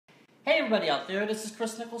Hey everybody out there, this is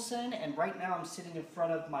Kris Nicholson, and right now I'm sitting in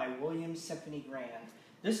front of my Williams Symphony Grand.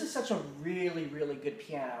 This is such a really good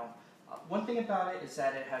piano. One thing about it is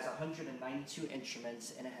that it has 192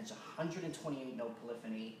 instruments and it has 128 note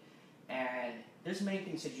polyphony. And there's many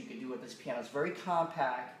things that you can do with this piano. It's very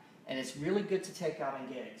compact and it's really good to take out on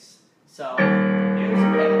gigs. So here's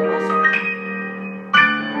the piano also.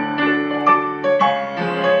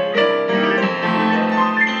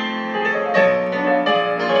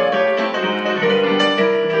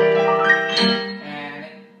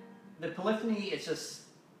 Polyphony is just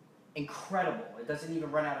incredible. It doesn't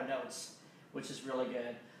even run out of notes, which is really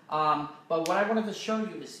good. But what I wanted to show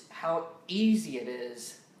you is how easy it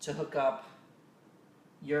is to hook up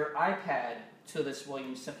your iPad to this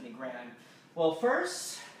Williams Symphony Grand. Well,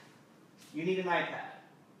 first, you need an iPad.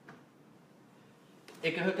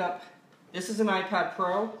 It can hook up. This is an iPad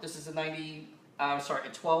Pro. This is a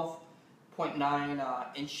 12.9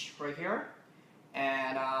 inch right here,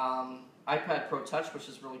 and iPad Pro Touch, which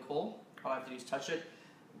is really cool. All I have to do is touch it.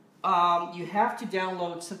 You have to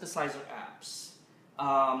download synthesizer apps.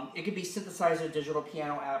 It could be synthesizer digital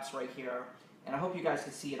piano apps right here, and I hope you guys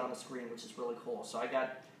can see it on the screen, which is really cool. So I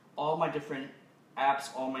got all my different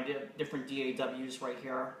apps, all my different DAWs right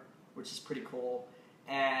here, which is pretty cool.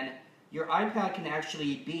 And your iPad can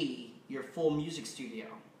actually be your full music studio,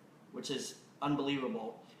 which is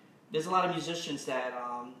unbelievable. There's a lot of musicians that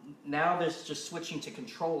now they're just switching to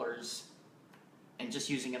controllers and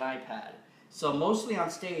just using an iPad. So mostly on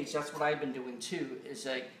stage, that's what I've been doing too, is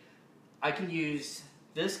like, I can use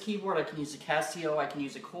this keyboard, I can use a Casio, I can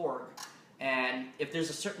use a Korg, and if there's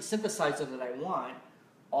a certain synthesizer that I want,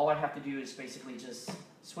 all I have to do is basically just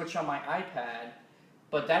switch on my iPad,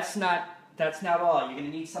 but that's not all. You're gonna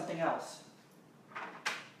need something else.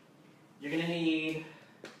 You're gonna need,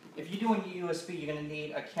 if you're doing USB, you're gonna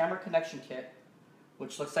need a camera connection kit,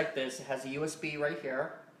 which looks like this. It has a USB right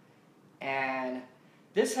here. And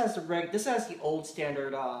this has the old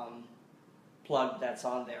standard plug that's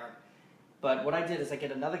on there. But what I did is I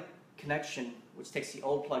get another connection which takes the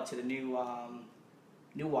old plug to the new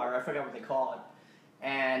wire. I forgot what they call it.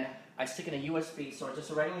 And I stick in a USB, so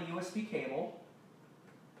just a regular USB cable.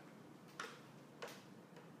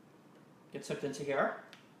 Gets hooked into here.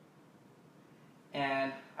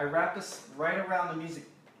 And I wrap this right around the music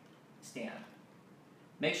stand.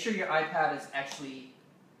 Make sure your iPad is actually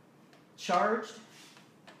charged,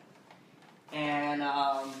 and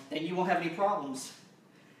then you won't have any problems.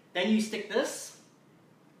 Then you stick this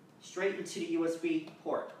straight into the USB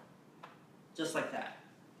port, just like that.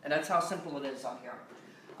 And that's how simple it is on here.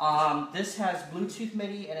 This has Bluetooth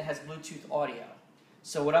MIDI and it has Bluetooth audio.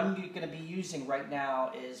 So what I'm going to be using right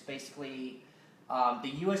now is basically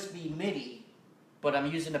the USB MIDI, but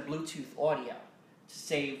I'm using the Bluetooth audio to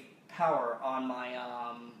save power on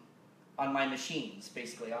my machines,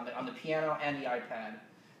 basically, on the piano and the iPad.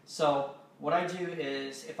 So what I do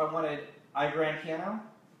is, if I wanted iGrand piano,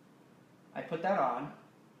 I put that on.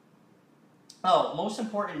 Oh, most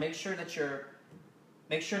important, make sure that your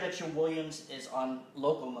Williams is on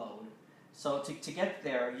local mode. So to get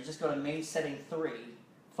there, you just go to main setting 3,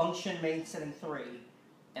 function main setting 3,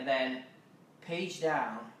 and then page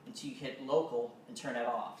down until you hit local and turn it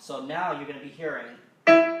off. So now you're going to be hearing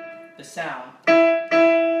the sound of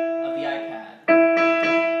the iPad.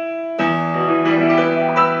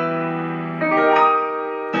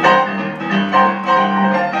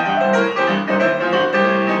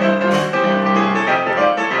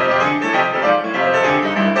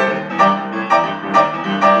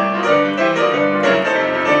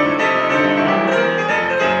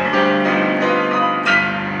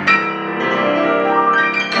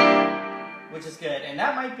 Which is good, and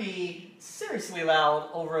that might be seriously loud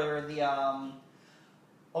over the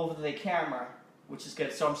camera, which is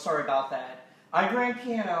good, so I'm sorry about that. iGrand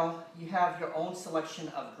piano, you have your own selection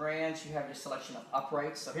of grands, you have your selection of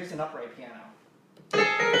uprights. So here's an upright piano.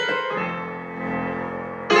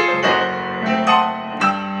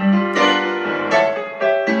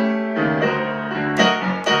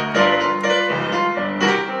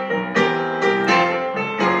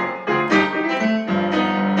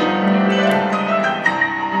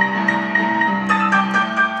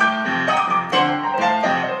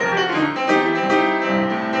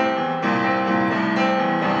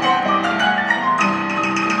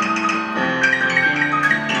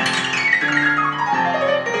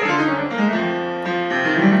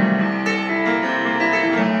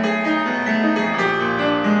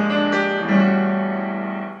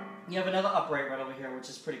 You have another upright right over here, which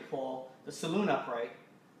is pretty cool. The saloon upright,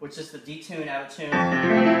 which is the detune, out of tune,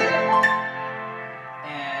 and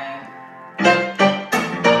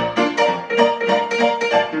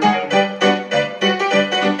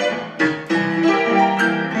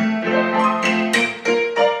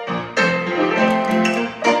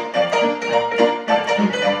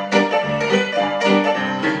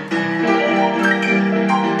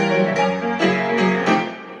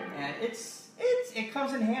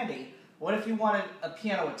handy. What if you wanted a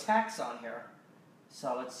piano with tacks on here?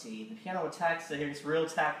 So let's see, the piano with tacks, so here's real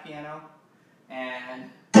tack piano,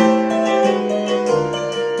 and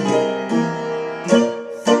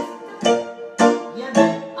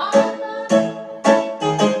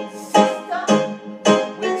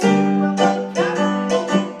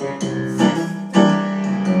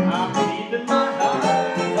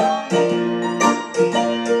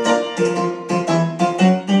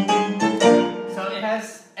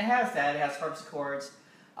harpsichords.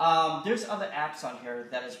 There's other apps on here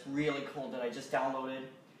that is really cool that I just downloaded.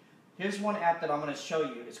 Here's one app that I'm going to show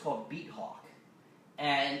you. It's called BeatHawk.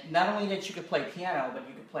 And not only that you could play piano, but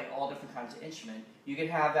you could play all different kinds of instruments. You could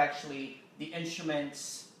have actually the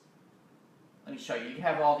instruments. Let me show you. You can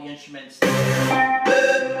have all the instruments. Right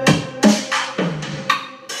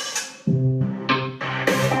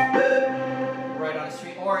on the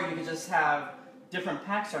street. Or you could just have different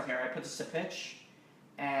packs on here. I put this to pitch.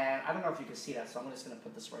 And I don't know if you can see that, so I'm just going to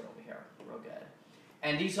put this right over here. Real good.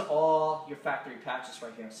 And these are all your factory patches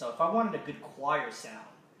right here. So if I wanted a good choir sound,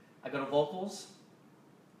 I go to vocals.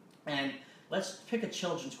 And let's pick a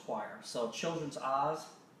children's choir. So Children's Oz.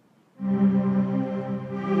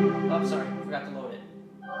 Oh, I'm sorry. I forgot to load it.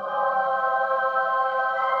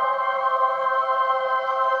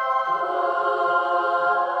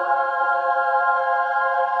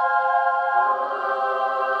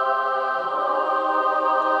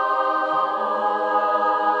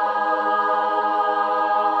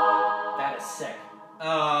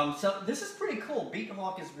 So this is pretty cool.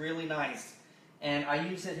 BeatHawk is really nice. And I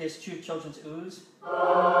use it as two children's oohs.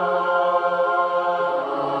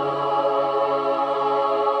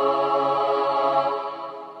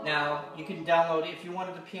 Now, you can download it. If you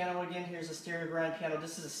wanted the piano again, here's a stereo grand piano.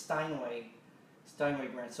 This is a Steinway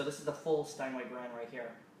grand. So this is the full Steinway grand right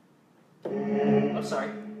here. Oh,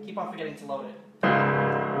 sorry. Keep on forgetting to load it.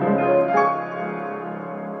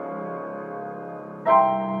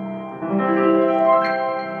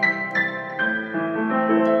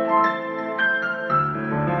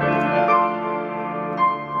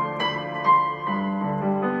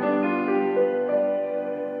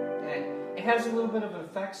 It has a little bit of an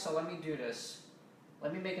effect, so let me do this.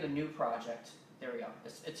 Let me make it a new project. There we go.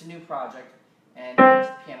 It's a new project, and it's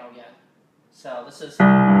the piano again. So this is... That's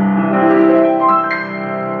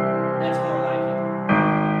more like it.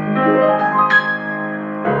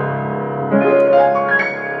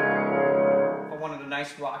 I wanted a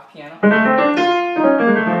nice rock piano.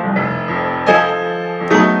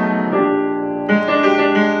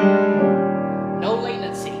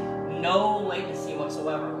 No latency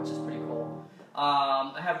whatsoever, which is pretty cool.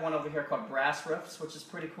 I have one over here called Brass Riffs, which is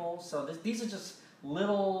pretty cool. So these are just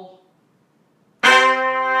little...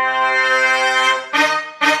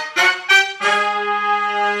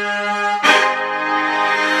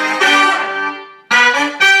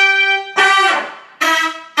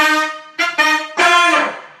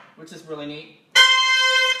 which is really neat.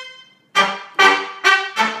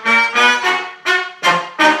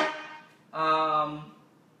 I'm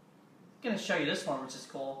going to show you this one, which is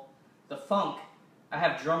cool. The Funk. I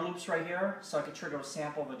have drum loops right here, so I could trigger a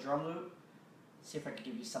sample of a drum loop. See if I can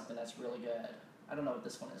give you something that's really good. I don't know what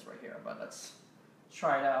this one is right here, but let's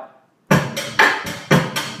try it out.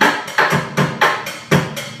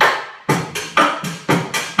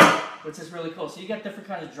 Which is really cool. So you get different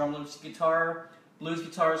kinds of drum loops, guitar, blues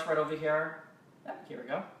guitars right over here. Yeah, here we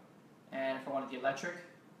go. And if I wanted the electric.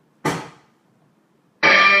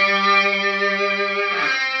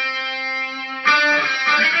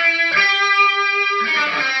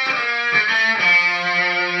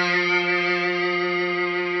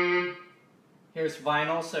 Here's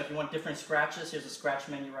vinyl, so if you want different scratches, here's a scratch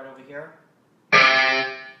menu right over here.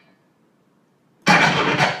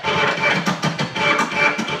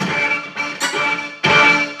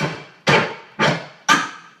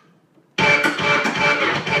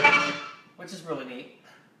 Which is really neat.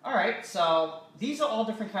 Alright, so these are all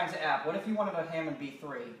different kinds of app. What if you wanted a Hammond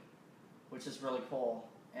B3, which is really cool.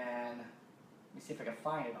 And let me see if I can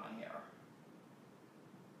find it on here.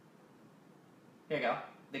 Here you go.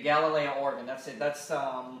 The Galileo organ. That's it. That's,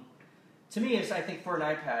 to me, is, I think, for an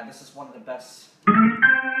iPad, this is one of the best.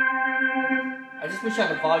 I just wish I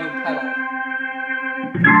had a volume pedal.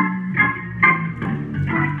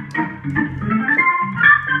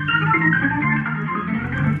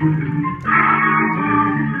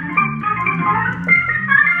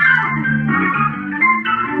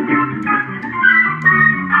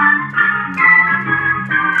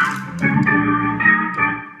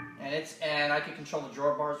 And I can control the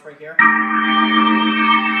drawer bars right here.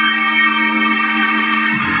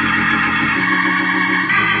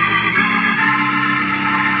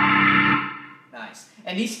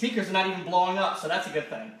 are not even blowing up, so that's a good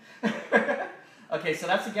thing. Okay, so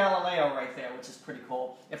that's a Galileo right there, which is pretty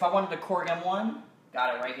cool. If I wanted a Korg M1,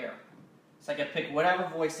 got it right here. So I can pick whatever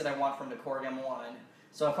voice that I want from the Korg M1.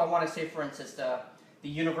 So if I want to say, for instance, the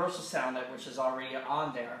universal sound, which is already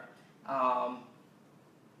on there.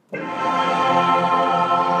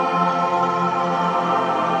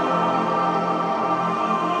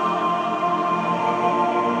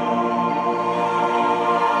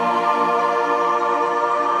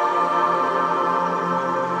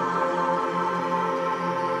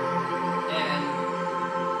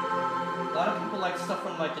 Stuff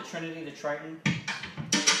from like the Trinity, the Triton.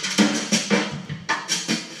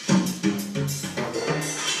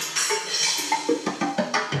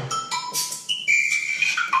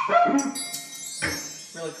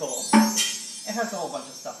 Really cool. It has a whole bunch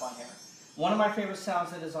of stuff on here. One of my favorite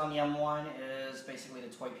sounds that is on the M1 is basically the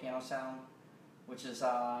toy piano sound, which is, see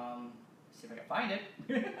if I can find it.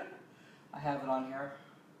 I have it on here.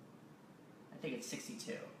 I think it's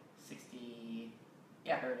 62. 60,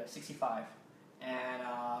 yeah, here it is, 65. And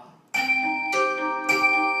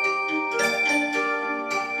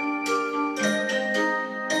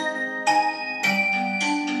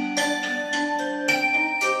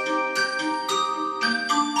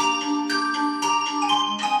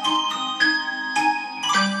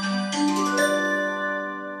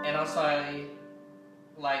also I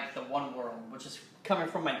like the One World, which is coming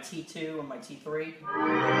from my T2 and my T3.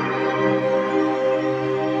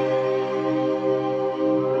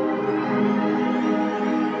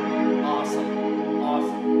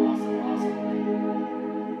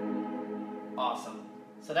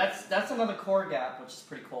 So that's another Korg app, which is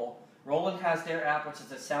pretty cool. Roland has their app, which is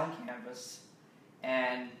a sound canvas.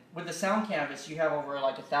 And with the sound canvas, you have over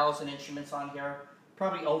like 1,000 instruments on here,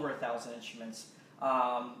 probably over 1,000 instruments.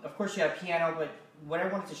 Of course, you have piano, but what I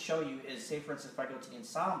wanted to show you is, say for instance, if I go to the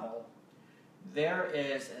ensemble, there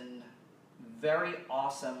is a very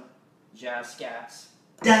awesome jazz scats.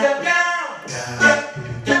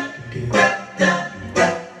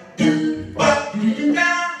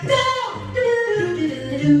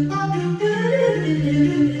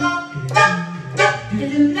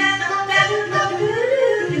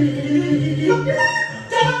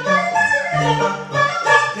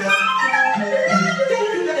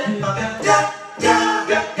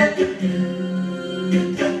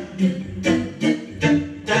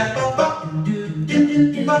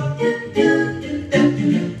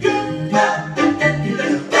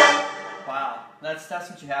 Wow, that's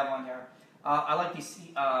what you have on here. I like these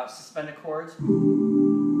suspended chords.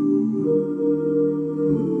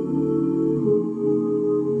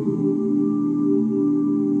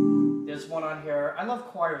 There's one on here. I love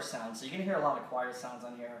choir sounds, so you're gonna hear a lot of choir sounds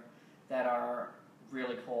on here that are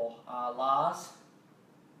really cool. La's.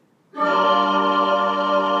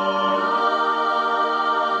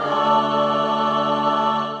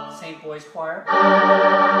 St. Boys Choir.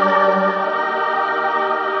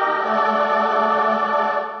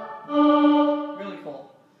 Really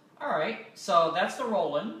cool. Alright, so that's the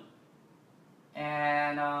Roland.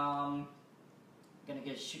 And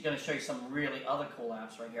gonna show you some really other cool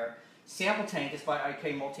apps right here. Sample Tank is by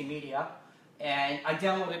IK Multimedia, and I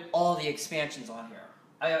downloaded all the expansions on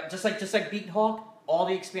here. Just like Beat Hawk, all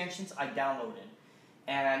the expansions I downloaded.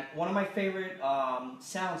 And one of my favorite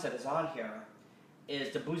sounds that is on here is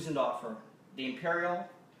the Bösendorfer, the Imperial,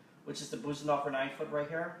 which is the Bösendorfer 9-foot right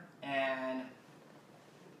here, and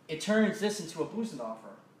it turns this into a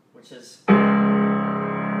Bösendorfer, which is.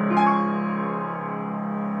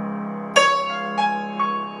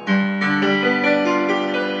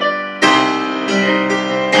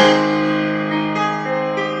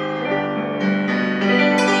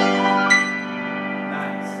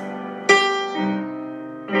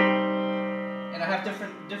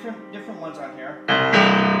 Different ones on here.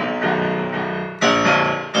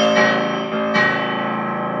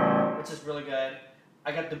 Which is really good.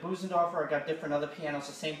 I got the Bösendorfer, I got different other pianos,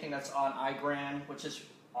 the same thing that's on iGrand, which is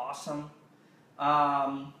awesome.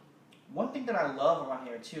 One thing that I love on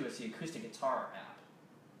here too is the acoustic guitar app.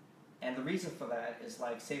 And the reason for that is,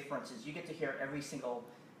 like, say for instance, you get to hear every single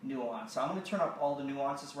nuance. So I'm going to turn up all the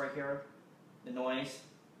nuances right here, the noise.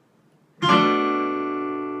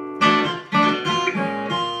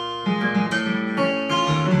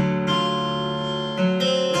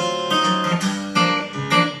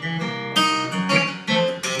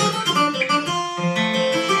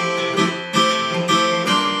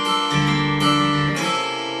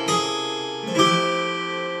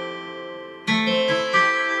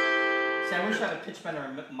 Pitch bender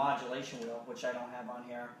and modulation wheel, which I don't have on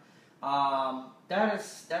here. That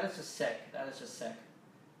is just sick. That is just sick.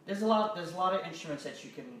 There's a lot of instruments that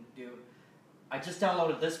you can do. I just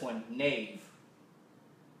downloaded this one, Nave.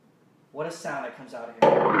 What a sound that comes out of here.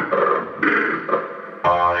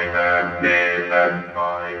 I am Nave and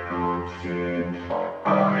I could sing.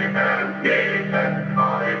 I am Nave and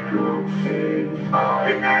I could sing.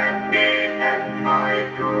 I am Nave and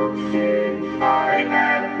I could sing. I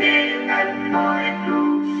am Nave and I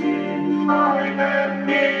could sing. I am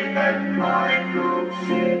Nave and I could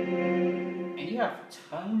sing. And you have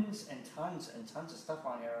tons and tons and tons of stuff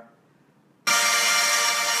on here.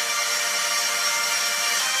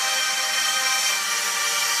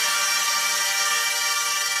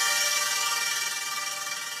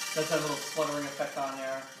 Does that little fluttering effect on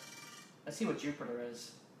there. Let's see what Jupiter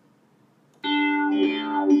is.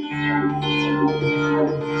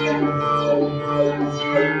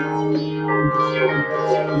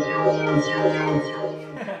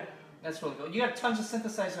 That's really cool. You have tons of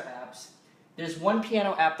synthesizer apps. There's one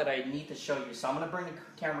piano app that I need to show you, so I'm going to bring the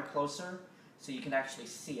camera closer so you can actually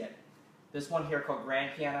see it. There's one here called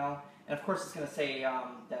Grand Piano, and of course it's going to say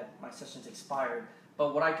that my session's expired.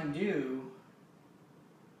 But what I can do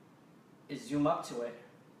is zoom up to it.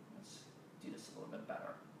 Let's do this a little bit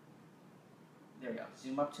better. There we go.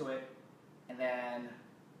 Zoom up to it, and then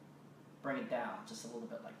bring it down just a little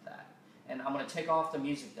bit like that. And I'm going to take off the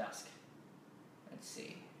music desk. Let's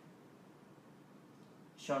see.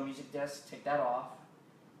 Show music desk, take that off,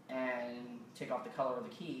 and take off the color of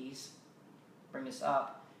the keys. Bring this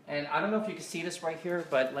up. And I don't know if you can see this right here,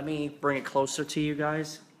 but let me bring it closer to you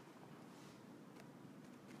guys.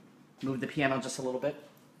 Move the piano just a little bit.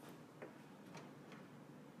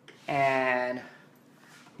 And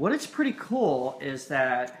what is pretty cool is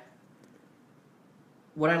that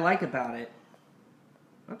what I like about it,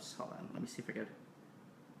 oops, hold on, let me see if I could,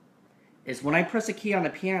 is when I press a key on the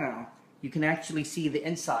piano, you can actually see the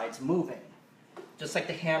insides moving. Just like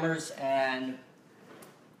the hammers and,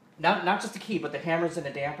 not just the key, but the hammers and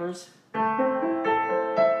the dampers.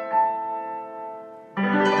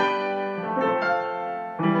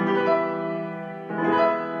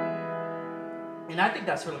 And I think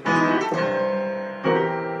that's really good.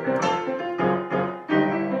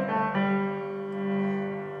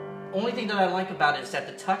 Only thing that I like about it is that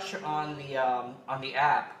the touch on the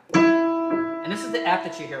app, and this is the app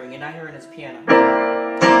that you're hearing. You're not hearing this piano.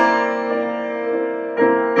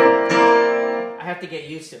 I have to get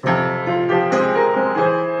used to it.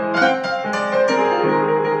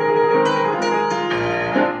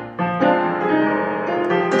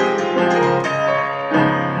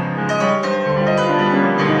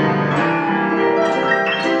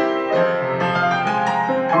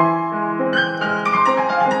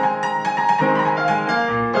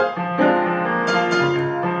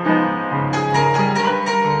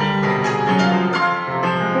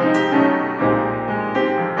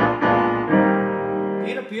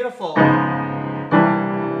 Beautiful.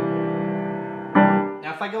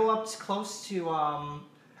 Now if I go up close to,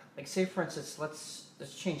 like say for instance, let's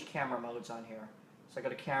change camera modes on here. So I go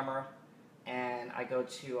to camera and I go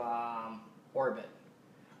to orbit.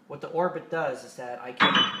 What the orbit does is that I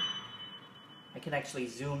can actually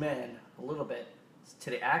zoom in a little bit to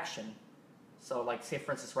the action. So like say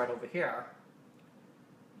for instance right over here,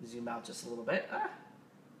 zoom out just a little bit.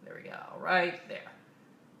 There we go, right there.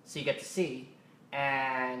 So you get to see.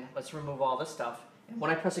 And let's remove all this stuff. And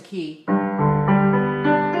when I press a key,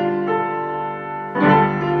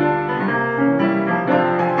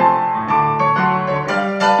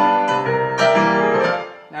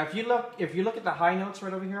 now if you look at the high notes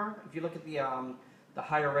right over here, if you look at the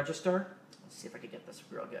higher register, let's see if I can get this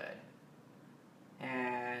real good.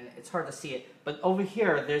 And it's hard to see it, but over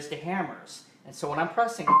here there's the hammers. And so when I'm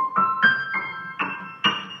pressing,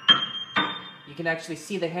 you can actually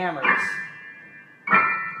see the hammers.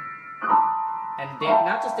 And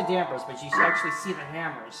not just the dampers, but you should actually see the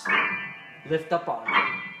hammers lift up on it.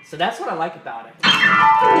 So that's what I like about it.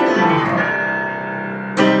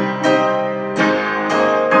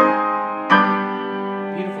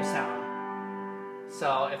 Beautiful sound.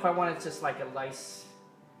 So if I wanted just like a nice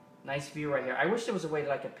view right here, I wish there was a way that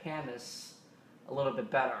I could pan this a little bit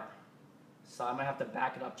better. So I'm gonna have to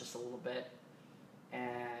back it up just a little bit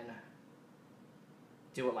and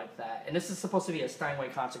do it like that. And this is supposed to be a Steinway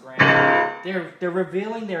concert grand. They're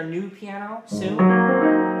revealing their new piano soon. So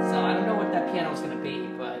I don't know what that piano is going to be,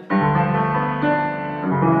 but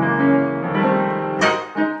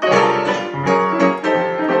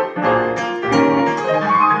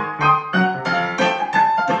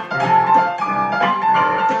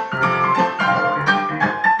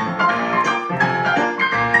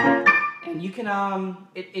and you can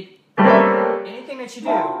anything that you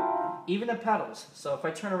do, even the pedals. So if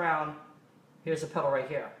I turn around, here's a pedal right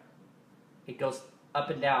here. It goes up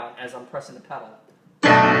and down as I'm pressing the pedal.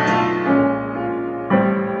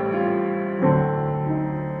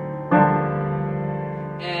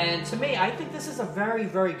 And to me, I think this is a very,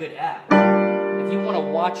 very good app. If you want to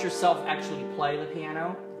watch yourself actually play the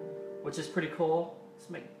piano, which is pretty cool, let's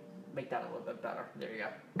make that a little bit better. There you go.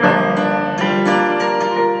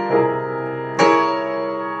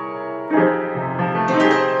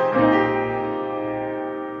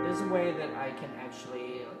 There's a way that I can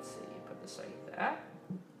actually, let's see, put this like that.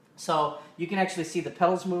 So you can actually see the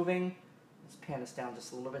pedals moving. Let's pan this down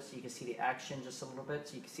just a little bit so you can see the action just a little bit,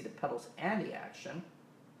 so you can see the pedals and the action.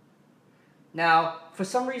 Now, for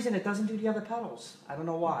some reason, it doesn't do the other pedals. I don't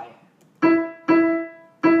know why.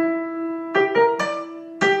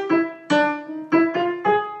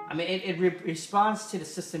 I mean, it responds to the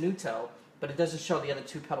sostenuto, but it doesn't show the other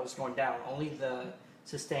two pedals going down, only the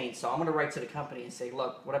sustain. So I'm going to write to the company and say,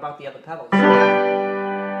 look, what about the other pedals?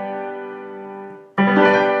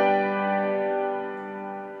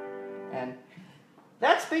 And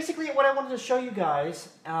that's basically what I wanted to show you guys.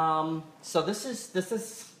 So this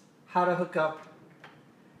is how to hook up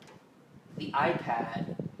the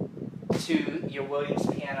iPad to your Williams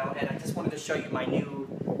piano, and I just wanted to show you my new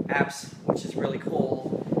apps, which is really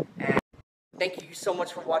cool. And thank you so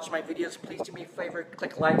much for watching my videos. Please do me a favor,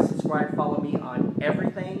 click like, subscribe, follow me on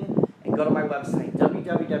everything, and go to my website,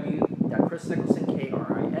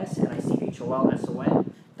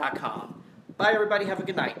 www.KrisNicholson.com. Bye everybody, have a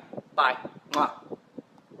good night. Bye. Mwah.